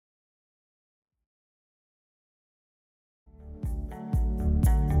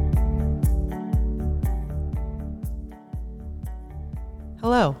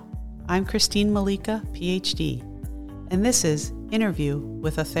Hello, I'm Christine Malika, PhD, and this is Interview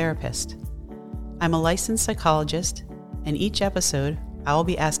with a Therapist. I'm a licensed psychologist, and each episode I will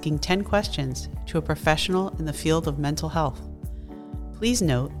be asking 10 questions to a professional in the field of mental health. Please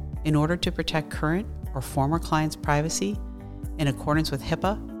note, in order to protect current or former clients' privacy, in accordance with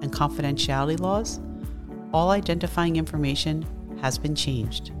HIPAA and confidentiality laws, all identifying information has been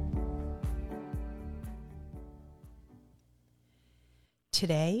changed.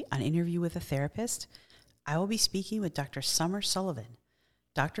 Today, on Interview with a Therapist, I will be speaking with Dr. Summer Sullivan.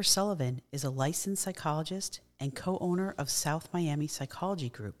 Dr. Sullivan is a licensed psychologist and co-owner of South Miami Psychology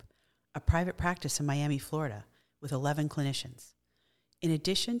Group, a private practice in Miami, Florida, with 11 clinicians. In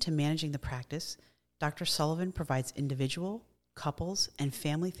addition to managing the practice, Dr. Sullivan provides individual, couples, and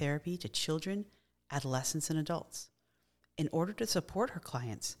family therapy to children, adolescents, and adults. In order to support her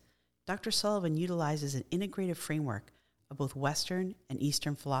clients, Dr. Sullivan utilizes an integrative framework of both Western and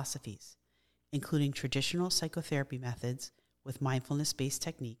Eastern philosophies, including traditional psychotherapy methods with mindfulness-based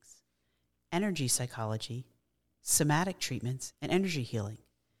techniques, energy psychology, somatic treatments, and energy healing.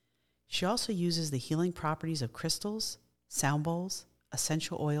 She also uses the healing properties of crystals, sound bowls,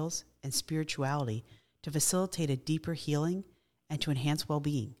 essential oils, and spirituality to facilitate a deeper healing and to enhance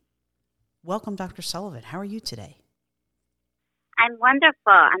well-being. Welcome, Dr. Sullivan. How are you today? I'm wonderful.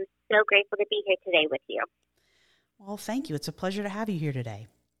 I'm so grateful to be here today with you. Well, thank you. It's a pleasure to have you here today.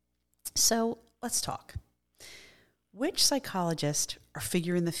 So let's talk. Which psychologist or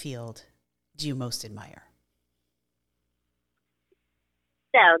figure in the field do you most admire?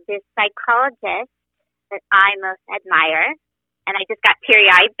 So the psychologist that I most admire, and I just got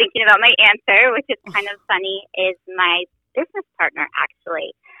teary-eyed thinking about my answer, which is kind of funny, is my business partner,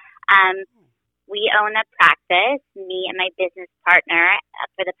 actually. We own a practice, me and my business partner,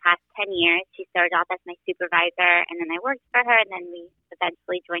 for the past 10 years. She started off as my supervisor, and then I worked for her, and then we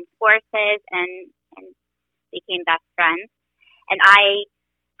eventually joined forces and became best friends. And I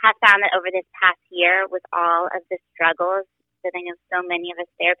have found that over this past year, with all of the struggles that I know so many of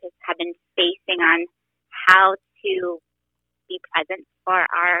us therapists have been facing on how to be present for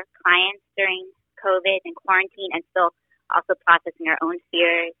our clients during COVID and quarantine, and still also processing our own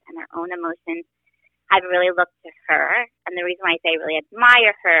fears and our own emotions, I've really looked to her. And the reason why I say I really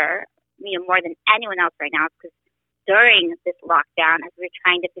admire her, more than anyone else right now, is because during this lockdown, as we were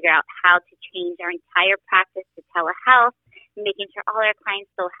trying to figure out how to change our entire practice to telehealth, making sure all our clients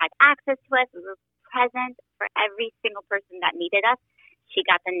still had access to us, we were present for every single person that needed us. She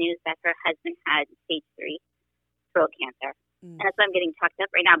got the news that her husband had stage 3 throat cancer. And that's why I'm getting talked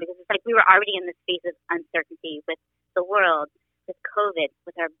up right now, because it's like we were already in this phase of uncertainty with the world, with COVID,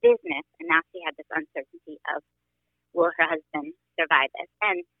 with our business, and now she had this uncertainty of, will her husband survive this?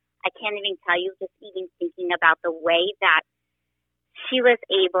 And I can't even tell you, just even thinking about the way that she was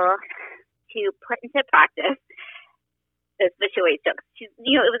able to put into practice this situation.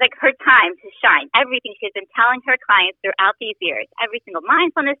 It was like her time to shine. Everything she's been telling her clients throughout these years, every single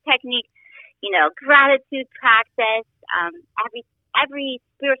mindfulness technique, gratitude practice, every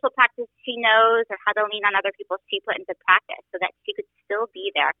spiritual practice she knows, or how to lean on other people, she put into practice so that she could still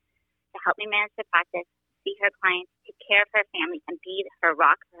be there to help me manage the practice, see her clients, take care of her family, and be her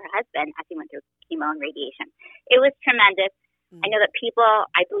rock for her husband as he went through chemo and radiation. It was tremendous. I know that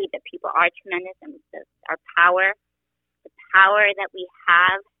I believe that people are tremendous, and the power that we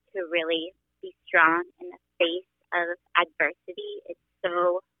have to really be strong in the face of adversity is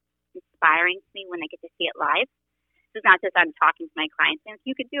so inspiring to me when I get to see it live. It's not just I'm talking to my clients and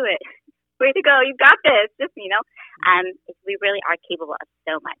you could do it. Way to go, you got this. We really are capable of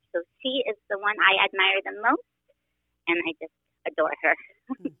so much. So she is the one I admire the most, and I just adore her.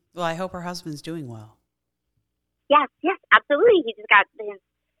 Well, I hope her husband's doing well. Yes, absolutely. He just got his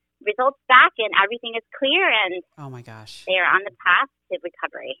results back, and everything is clear, and oh my gosh, they are on the path to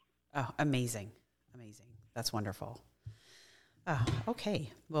recovery. Oh, amazing. That's wonderful. Oh,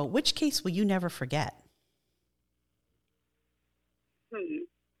 okay. Well, which case will you never forget?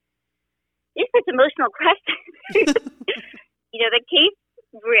 These are such emotional questions. The case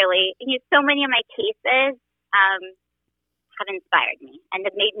really, so many of my cases have inspired me and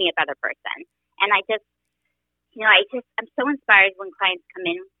have made me a better person. And I'm so inspired when clients come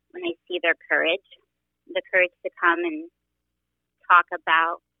in, when I see the courage to come and talk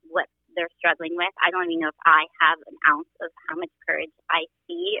about what they're struggling with. I don't even know if I have an ounce of how much courage I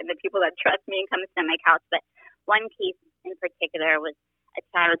see in the people that trust me and come to my couch. But one case in particular was a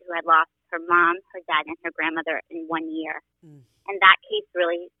child who had lost her mom, her dad, and her grandmother in 1 year. And that case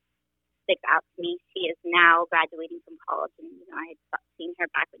really sticks out to me. She is now graduating from college, and I had seen her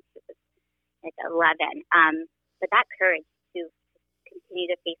back when she was like 11. But that courage to continue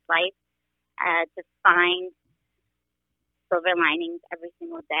to face life, to find silver linings every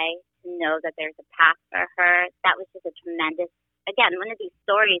single day, to know that there's a path for her. That was just a tremendous, again, one of these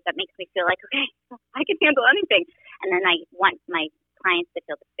stories that makes me feel like, okay, I can handle anything. And then I want my clients to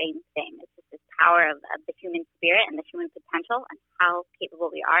feel the same thing. It's just this power of the human spirit and the human potential and how capable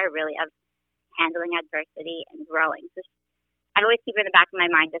we are really of handling adversity and growing. So I always keep her in the back of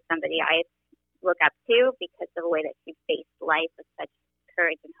my mind as somebody I look up to because of the way that she faced life with such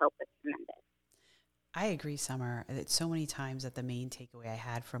courage and hope was tremendous. I agree, Summer. That so many times that the main takeaway I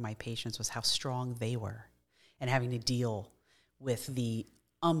had from my patients was how strong they were and having to deal with the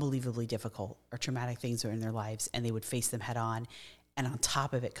unbelievably difficult or traumatic things that are in their lives, and they would face them head on, and on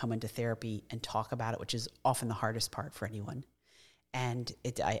top of it come into therapy and talk about it, which is often the hardest part for anyone. And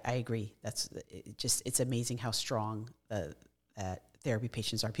I agree. It's amazing how strong therapy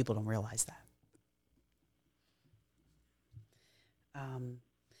patients are. People don't realize that.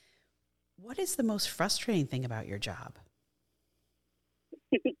 What is the most frustrating thing about your job?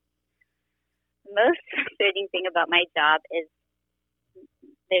 The most frustrating thing about my job is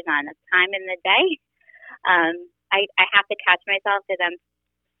there's not enough time in the day. I have to catch myself because I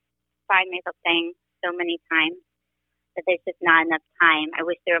find myself saying so many times that there's just not enough time. I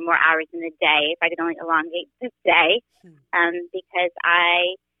wish there were more hours in the day if I could only elongate the day, because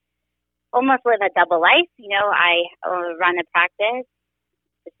I almost live a double life. You know, I run a practice,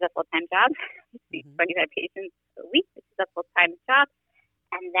 which is a full-time job, 25 patients a week, which is a full-time job.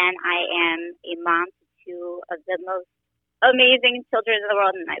 And then I am a mom to two of the most amazing children in the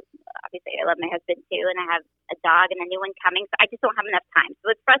world. And obviously I love my husband too. And I have a dog and a new one coming. So I just don't have enough time. So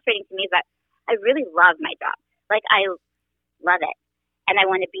what's frustrating to me is that I really love my job. Like, I love it. And I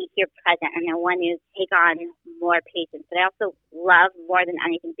want to be here present. And I want to take on more patients. But I also love more than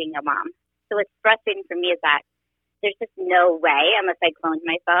anything being a mom. So what's frustrating for me is that there's just no way, unless I cloned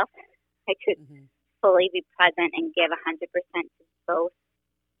myself, I could fully be present and give 100% to both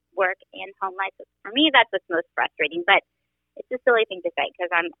work and home life. So for me, that's what's most frustrating. But it's a silly thing to say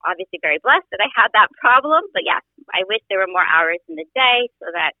because I'm obviously very blessed that I have that problem. But yeah, I wish there were more hours in the day so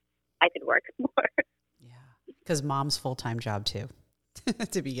that I could work more. Yeah, because mom's full-time job too,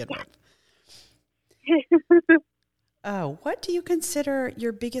 to begin with. What do you consider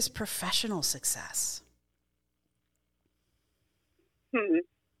your biggest professional success?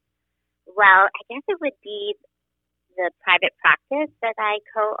 Well, I guess it would be the private practice that I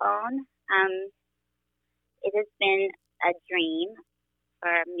co-own. It has been a dream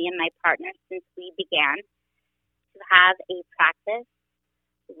for me and my partner since we began to have a practice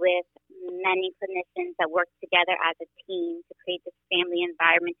with many clinicians that work together as a team to create this family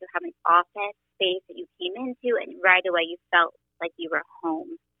environment, to have an office space that you came into and right away you felt like you were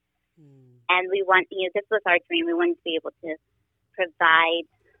home. And we want, this was our dream. We wanted to be able to provide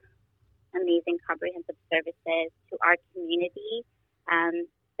amazing comprehensive services to our community,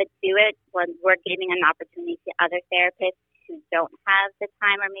 but do it when we're giving an opportunity to other therapists who don't have the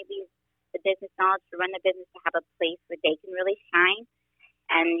time or maybe the business knowledge to run the business to have a place where they can really shine.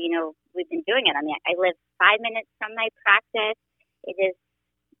 And, we've been doing it. I mean, I live 5 minutes from my practice. It is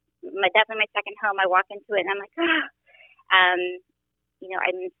definitely my second home. I walk into it and I'm like,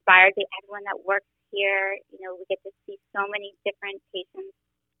 I'm inspired by everyone that works here. We get to see so many different patients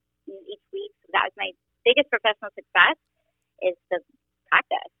each week. So that was my biggest professional success is the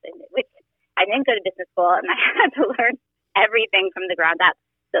practice, which I didn't go to business school and I had to learn everything from the ground up.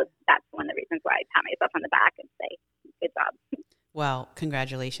 So that's one of the reasons why I pat myself on the back and say, good job. Well,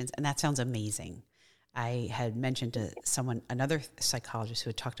 congratulations. And that sounds amazing. I had mentioned to someone, another psychologist who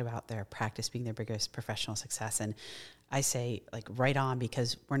had talked about their practice being their biggest professional success. And I say, right on,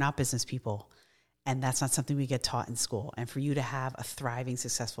 because we're not business people. And that's not something we get taught in school. And for you to have a thriving,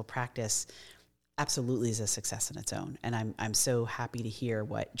 successful practice absolutely is a success in its own. And I'm so happy to hear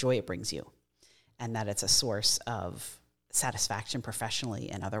what joy it brings you and that it's a source of satisfaction professionally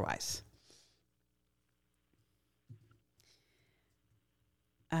and otherwise.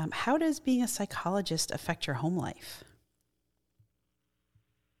 How does being a psychologist affect your home life?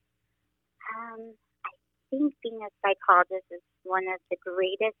 I think being a psychologist is one of the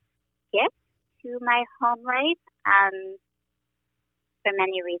greatest gifts to my home life, for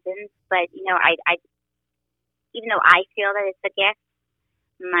many reasons. But, I even though I feel that it's a gift,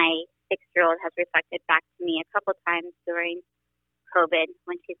 my 6-year-old has reflected back to me a couple times during COVID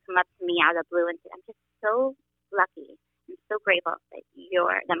when she's come up to me out of the blue and said, I'm just so lucky. I'm so grateful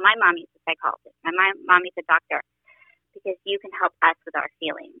that my mommy's a psychologist, and my mommy's a doctor, because you can help us with our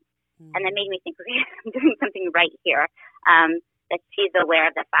feelings. And that made me think, okay, I'm doing something right here, that she's aware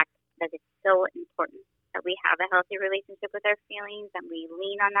of the fact that it's so important that we have a healthy relationship with our feelings and we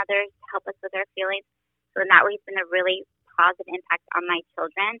lean on others to help us with our feelings. So in that way, it's been a really positive impact on my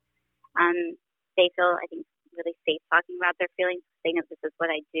children. They feel, I think, really safe talking about their feelings. They know this is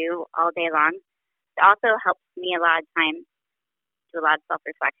what I do all day long. It also helps me a lot of times do a lot of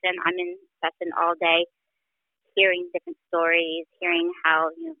self-reflection. I'm in session all day hearing different stories, hearing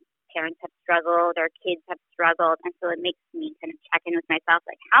how, parents have struggled or kids have struggled. And so it makes me kind of check in with myself,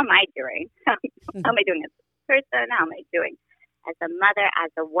 like, how am I doing? How am I doing as a person? How am I doing as a mother,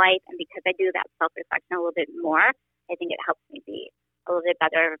 as a wife? And because I do that self-reflection a little bit more, I think it helps me be a little bit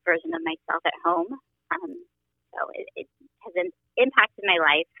better version of myself at home. So it has impacted my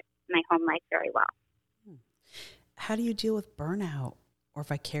life, my home life very well. How do you deal with burnout or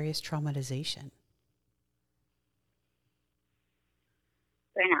vicarious traumatization?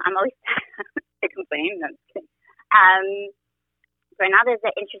 Burnout. I'm always to complain. No, I'm just kidding. Burnout is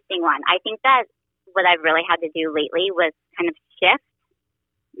an interesting one. I think that what I've really had to do lately was kind of shift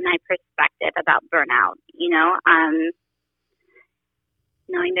my perspective about burnout.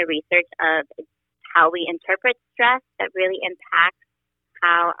 Knowing the research of how we interpret stress that really impacts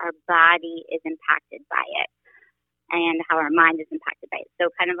how our body is impacted by it and how our mind is impacted by it. So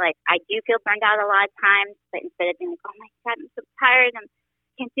kind of like I do feel burned out a lot of times, but instead of being like, oh my God, I'm so tired, I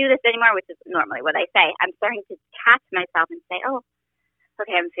can't do this anymore, which is normally what I say, I'm starting to catch myself and say, oh,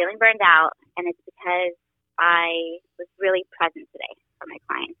 okay, I'm feeling burned out, and it's because I was really present today for my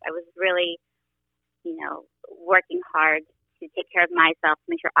clients. I was really, working hard to take care of myself, to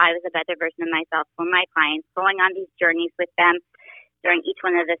make sure I was a better version of myself for my clients, going on these journeys with them during each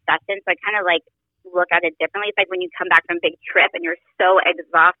one of the sessions. So I kind of like look at it differently. It's like when you come back from a big trip and you're so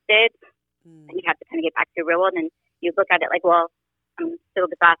exhausted and you have to kind of get back to the real world, and you look at it like, well, I'm so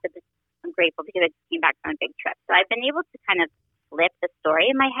exhausted, but I'm grateful because I just came back from a big trip. So I've been able to kind of flip the story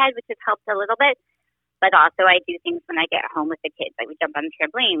in my head, which has helped a little bit. But also I do things when I get home with the kids. Like we jump on the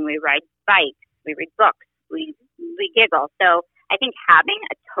trampoline, we ride bikes, we read books, we giggle. So I think having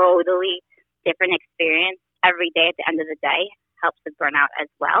a totally different experience every day at the end of the day helps with burnout as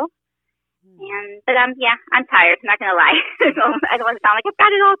well. But I'm tired. I'm not going to lie. I don't want to sound like I've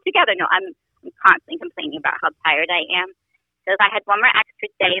got it all together. No, I'm constantly complaining about how tired I am. So if I had one more extra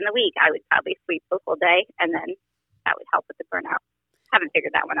day in the week, I would probably sleep the whole day, and then that would help with the burnout. Haven't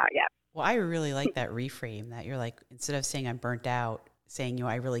figured that one out yet. Well, I really like that reframe, that you're like, instead of saying I'm burnt out, saying,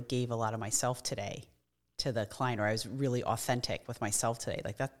 I really gave a lot of myself today to the client, or I was really authentic with myself today.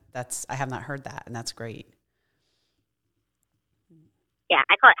 Like that's I have not heard that, and that's great. Yeah,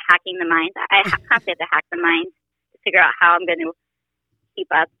 I call it hacking the mind. I constantly have to hack the mind to figure out how I'm going to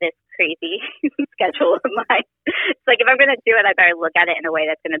keep up this crazy schedule of mine. It's like if I'm going to do it, I better look at it in a way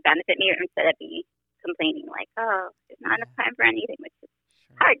that's going to benefit me instead of me complaining like, oh, there's not enough time for anything, which is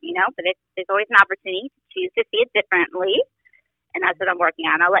hard, but there's always an opportunity to choose to see it differently, and that's what I'm working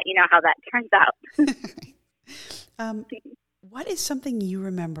on. I'll let you know how that turns out. What is something you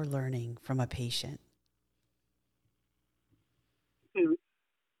remember learning from a patient?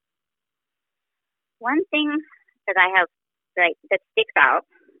 One thing that I have that sticks out,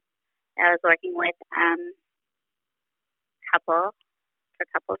 I was working with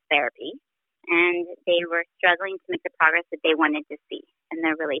couples therapy, and they were struggling to make the progress that they wanted to see in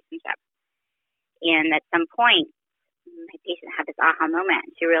their relationship. And at some point, my patient had this aha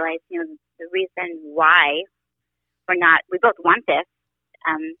moment. She realized, the reason why we both want this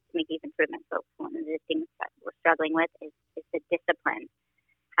to make these improvements. So one of the things that we're struggling with is the discipline.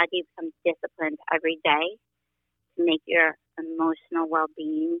 How do you become disciplined every day to make your emotional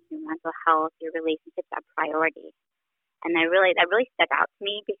well-being, your mental health, your relationships a priority? And that really stuck out to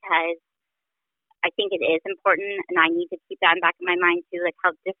me because I think it is important, and I need to keep that in the back of my mind too, like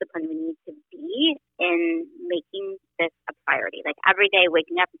how disciplined we need to be in making this a priority. Like every day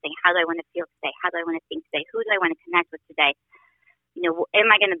waking up and saying, how do I want to feel today? How do I want to think today? Who do I want to connect with today? Am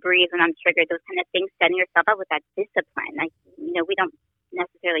I going to breathe when I'm triggered? Those kind of things, setting yourself up with that discipline. We don't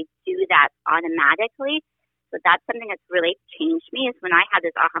necessarily do that automatically. So that's something that's really changed me is when I had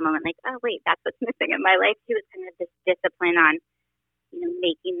this aha moment, like, oh, wait, that's what's missing in my life too, is kind of this discipline on,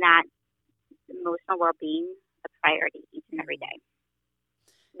 making that emotional well-being a priority each and every day.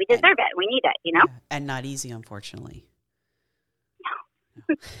 We deserve it. We need it, Yeah, and not easy, unfortunately.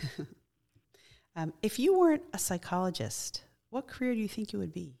 No. If you weren't a psychologist, what career do you think you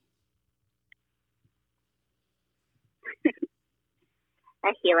would be? A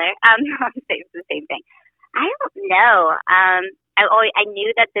healer. It's the same thing. I don't know. I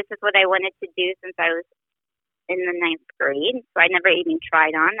knew that this is what I wanted to do since I was in the 9th grade, so I never even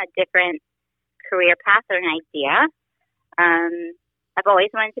tried on a different career path or an idea. I've always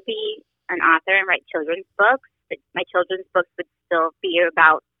wanted to be an author and write children's books, but my children's books would still be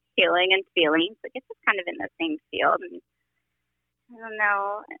about healing and feelings. I guess it's kind of in the same field. And I don't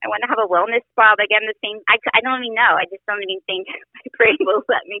know. I want to have a wellness spa, but again, the same. I don't even know. I just don't even think my brain will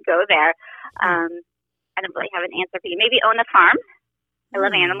let me go there. I don't really have an answer for you. Maybe own a farm. I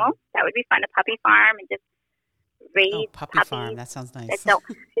love animals. That would be fun. A puppy farm and just raise puppy puppies. farm. That sounds nice.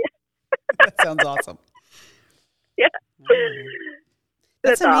 That sounds awesome. Yeah.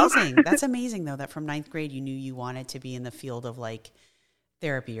 That's amazing. That's amazing, though, that from ninth grade you knew you wanted to be in the field of like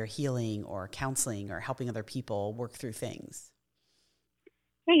therapy or healing or counseling or helping other people work through things.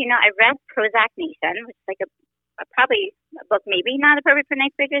 Yeah, I read Prozac Nation, which is like probably a book maybe not appropriate for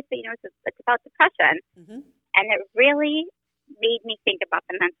ninth graders, but it's about depression, and it really made me think about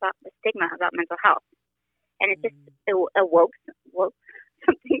the stigma about mental health, and it just awoke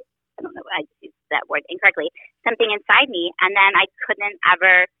something. I don't know. I used that word incorrectly. Something inside me, and then I couldn't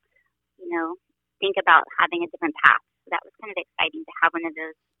ever, think about having a different path. So that was kind of exciting to have one of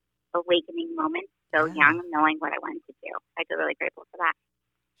those awakening moments so young, knowing what I wanted to do. I feel really grateful for that.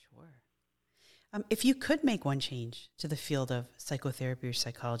 Sure. If you could make one change to the field of psychotherapy or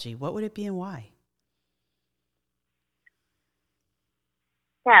psychology, what would it be and why?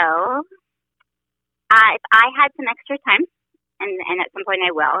 So, if I had some extra time, and at some point I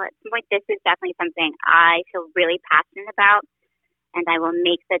will, at some point this is definitely something I feel really passionate about, and I will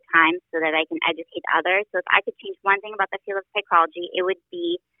make the time so that I can educate others. So if I could change one thing about the field of psychology, it would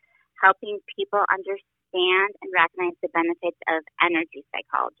be helping people understand and recognize the benefits of energy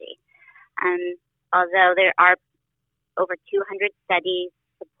psychology. Although there are over 200 studies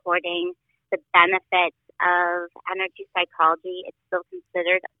supporting the benefits of energy psychology, it's still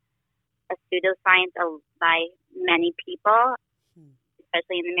considered a pseudoscience by many people,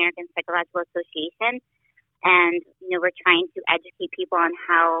 especially in the American Psychological Association. And, we're trying to educate people on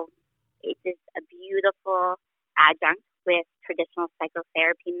how it is a beautiful adjunct with traditional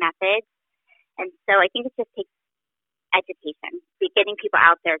psychotherapy methods. And so I think it just takes education, getting people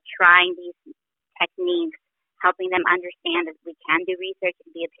out there trying these techniques, helping them understand that we can do research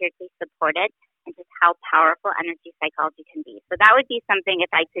and be empirically supported, and just how powerful energy psychology can be. So that would be something, if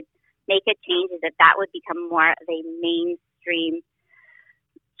I could make a change, is that would become more of a mainstream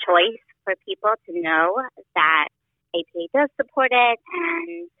choice for people to know that APA does support it,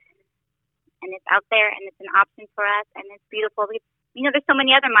 and it's out there, and it's an option for us, and it's beautiful. There's so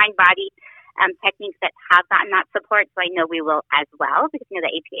many other mind-body techniques that have gotten that support, so I know we will as well, because the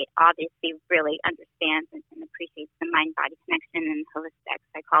APA obviously really understands and appreciates the mind-body connection and holistic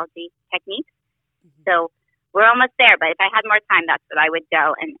psychology techniques. So we're almost there, but if I had more time, that's what I would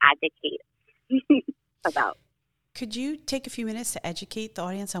go and advocate about. Could you take a few minutes to educate the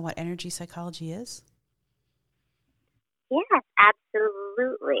audience on what energy psychology is? Yes,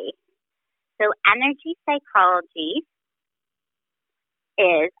 absolutely. So energy psychology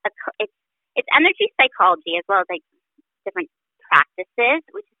is it's energy psychology as well as like different practices,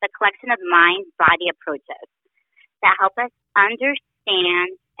 which is a collection of mind-body approaches that help us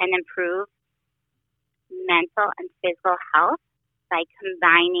understand and improve mental and physical health by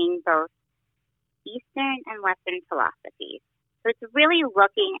combining both Eastern and Western philosophies. So it's really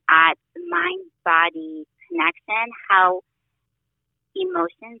looking at the mind-body connection, how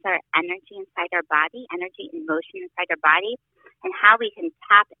emotions are energy inside our body, energy and motion inside our body, and how we can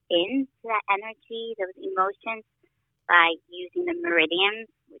tap into that energy, those emotions, by using the meridians,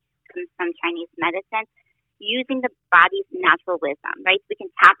 which comes from Chinese medicine, using the body's natural wisdom, right? So we can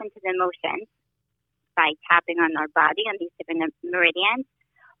tap into the emotions by tapping on our body on these different meridians,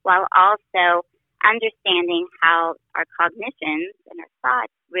 while also understanding how our cognitions and our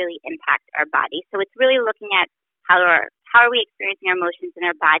thoughts really impact our body. So it's really looking at how are we experiencing our emotions in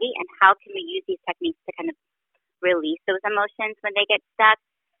our body, and how can we use these techniques to kind of release those emotions when they get stuck,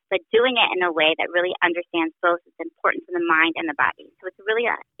 but doing it in a way that really understands both the importance of the mind and the body. So it's really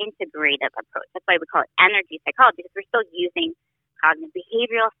an integrative approach. That's why we call it energy psychology, because we're still using cognitive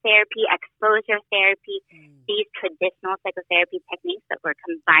behavioral therapy, exposure therapy, these traditional psychotherapy techniques, but we're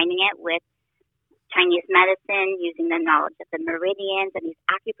combining it with Chinese medicine, using the knowledge of the meridians and these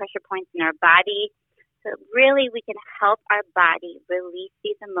acupressure points in our body. So really we can help our body release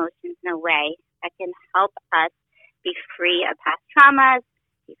these emotions in a way that can help us be free of past traumas,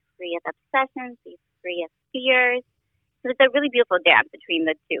 be free of obsessions, be free of fears. So it's a really beautiful dance between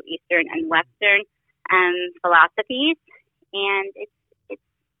the two, Eastern and Western philosophies. And it's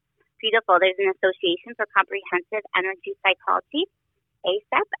beautiful. There's an Association for Comprehensive Energy Psychology,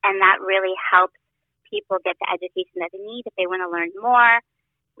 ACEP, and that really helps people get the education that they need if they want to learn more.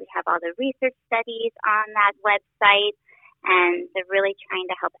 We have all the research studies on that website, And they're really trying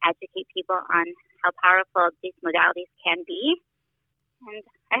to help educate people on how powerful these modalities can be. And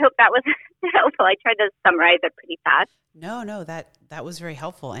I hope that was helpful. I tried to summarize it pretty fast. No, that was very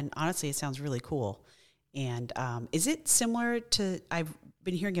helpful. And honestly, it sounds really cool. And is it similar to, I've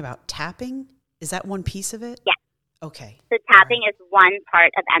been hearing about tapping? Is that one piece of it? Yeah. Okay. So tapping is one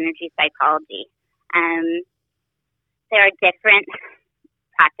part of energy psychology. There are different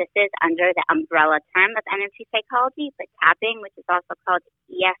practices under the umbrella term of energy psychology, but tapping, which is also called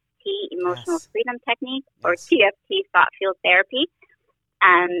EFT, Emotional Freedom Technique, or TFT, Thought Field Therapy,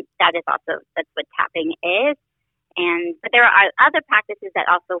 that's what tapping is. But there are other practices that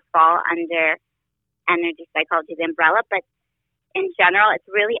also fall under energy psychology's umbrella, but in general, it's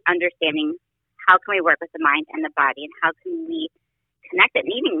really understanding how can we work with the mind and the body, and how can we connect it,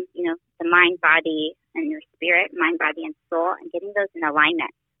 needing, the mind, body, and your spirit, mind, body, and soul, and getting those in alignment,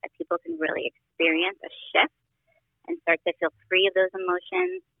 that people can really experience a shift and start to feel free of those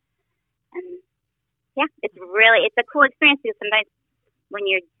emotions. And yeah, it's a cool experience, because sometimes when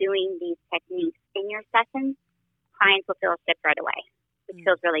you're doing these techniques in your sessions, clients will feel a shift right away, which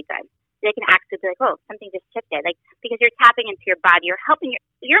feels really good. They can actually be like, oh, something just shifted. Like, because you're tapping into your body, you're helping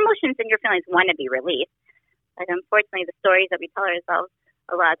your emotions and your feelings want to be released. But unfortunately, the stories that we tell ourselves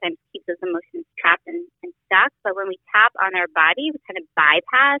a lot of times keep those emotions trapped and stuck. But when we tap on our body, we kind of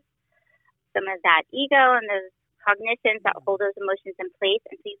bypass some of that ego and those cognitions that hold those emotions in place.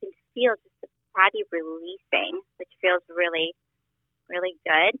 And so you can feel just the body releasing, which feels really, really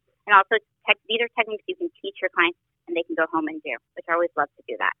good. And also, these are techniques you can teach your clients and they can go home and do, which I always love to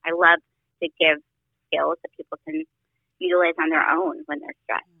do that. I love to give skills that people can utilize on their own when they're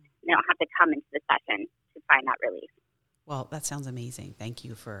stressed. They don't have to come into the session to find that relief. Well, that sounds amazing. Thank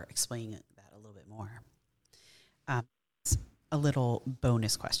you for explaining that a little bit more. A little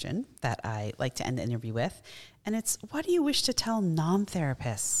bonus question that I like to end the interview with, and it's, what do you wish to tell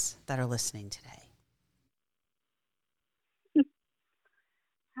non-therapists that are listening today?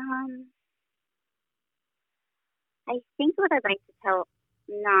 I think what I'd like to tell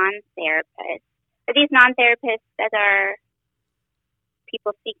non-therapists, are these non-therapists that are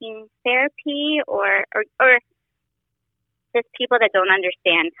people seeking therapy, or just people that don't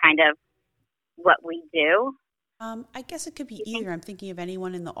understand kind of what we do? I guess it could be either. I'm thinking of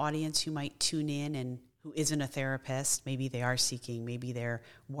anyone in the audience who might tune in and who isn't a therapist. Maybe they are seeking, maybe they're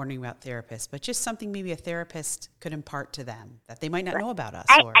wondering about therapists, but just something maybe a therapist could impart to them that they might not know about us.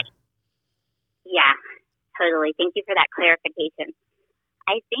 Yeah, totally. Thank you for that clarification.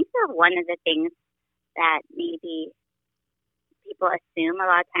 I think that one of the things that maybe people assume a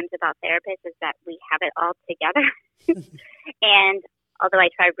lot of times about therapists is that we have it all together. And although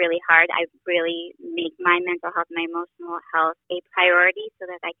I try really hard, I really make my mental health, my emotional health a priority so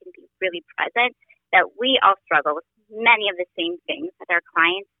that I can be really present, that we all struggle with many of the same things that our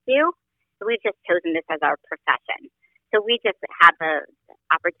clients do. So we've just chosen this as our profession. So we just have the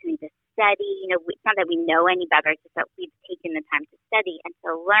opportunity to study. It's not that we know any better, it's just that we've taken the time to study and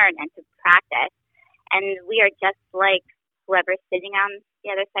to learn and to practice. And we are just like whoever's sitting on the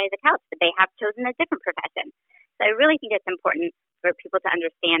other side of the couch, but they have chosen a different profession. So I really think it's important for people to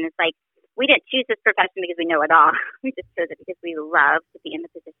understand. It's like, we didn't choose this profession because we know it all. We just chose it because we love to be in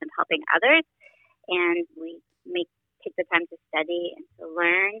the position of helping others, and we take the time to study and to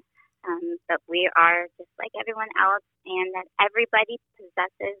learn. But we are just like everyone else, and that everybody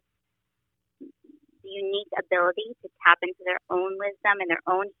possesses the unique ability to tap into their own wisdom and their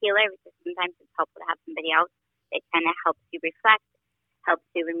own healer, because sometimes it's helpful to have somebody else. It kind of helps you reflect, helps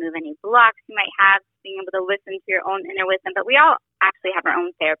you remove any blocks you might have, being able to listen to your own inner wisdom. But we all actually have our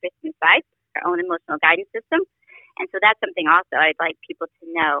own therapist inside, our own emotional guidance system. And so that's something also I'd like people to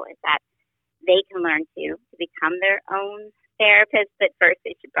know, is that they can learn to become their own therapist, but first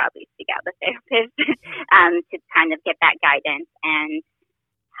they should probably seek out the therapist to kind of get that guidance and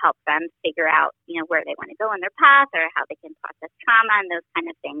help them figure out, where they want to go in their path, or how they can process trauma and those kind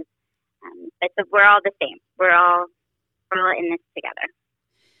of things. But we're all the same. We're all in this together.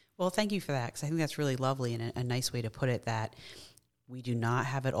 Well, thank you for that, because I think that's really lovely and a nice way to put it, that we do not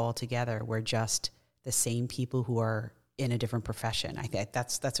have it all together. We're just the same people who are in a different profession. I think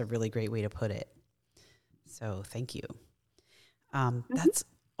that's a really great way to put it. So thank you. That's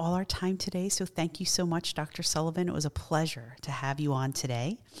all our time today. So thank you so much, Dr. Sullivan. It was a pleasure to have you on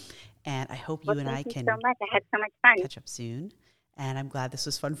today. And I hope you and I can thank you so much. I had so much fun. Catch up soon. And I'm glad this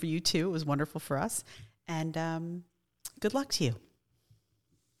was fun for you too. It was wonderful for us. And good luck to you.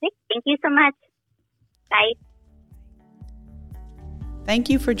 Thank you so much. Bye. Thank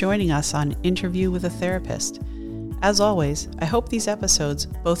you for joining us on Interview with a Therapist. As always, I hope these episodes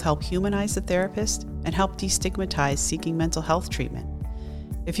both help humanize the therapist and help destigmatize seeking mental health treatment.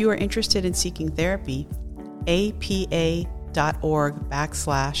 If you are interested in seeking therapy,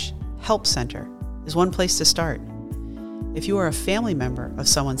 apa.org/help center is one place to start. If you are a family member of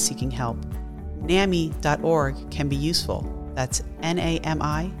someone seeking help, NAMI.org can be useful. That's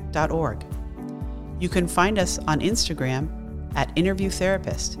NAMI.org. You can find us on Instagram at Interview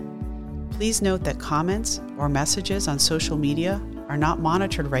Therapist. Please note that comments or messages on social media are not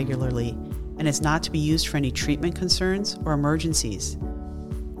monitored regularly and is not to be used for any treatment concerns or emergencies.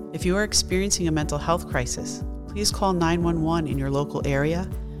 If you are experiencing a mental health crisis, please call 911 in your local area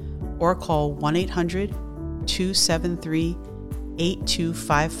or call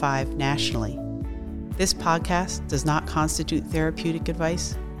 1-800-273-8255 nationally. This podcast does not constitute therapeutic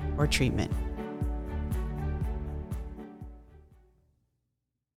advice or treatment.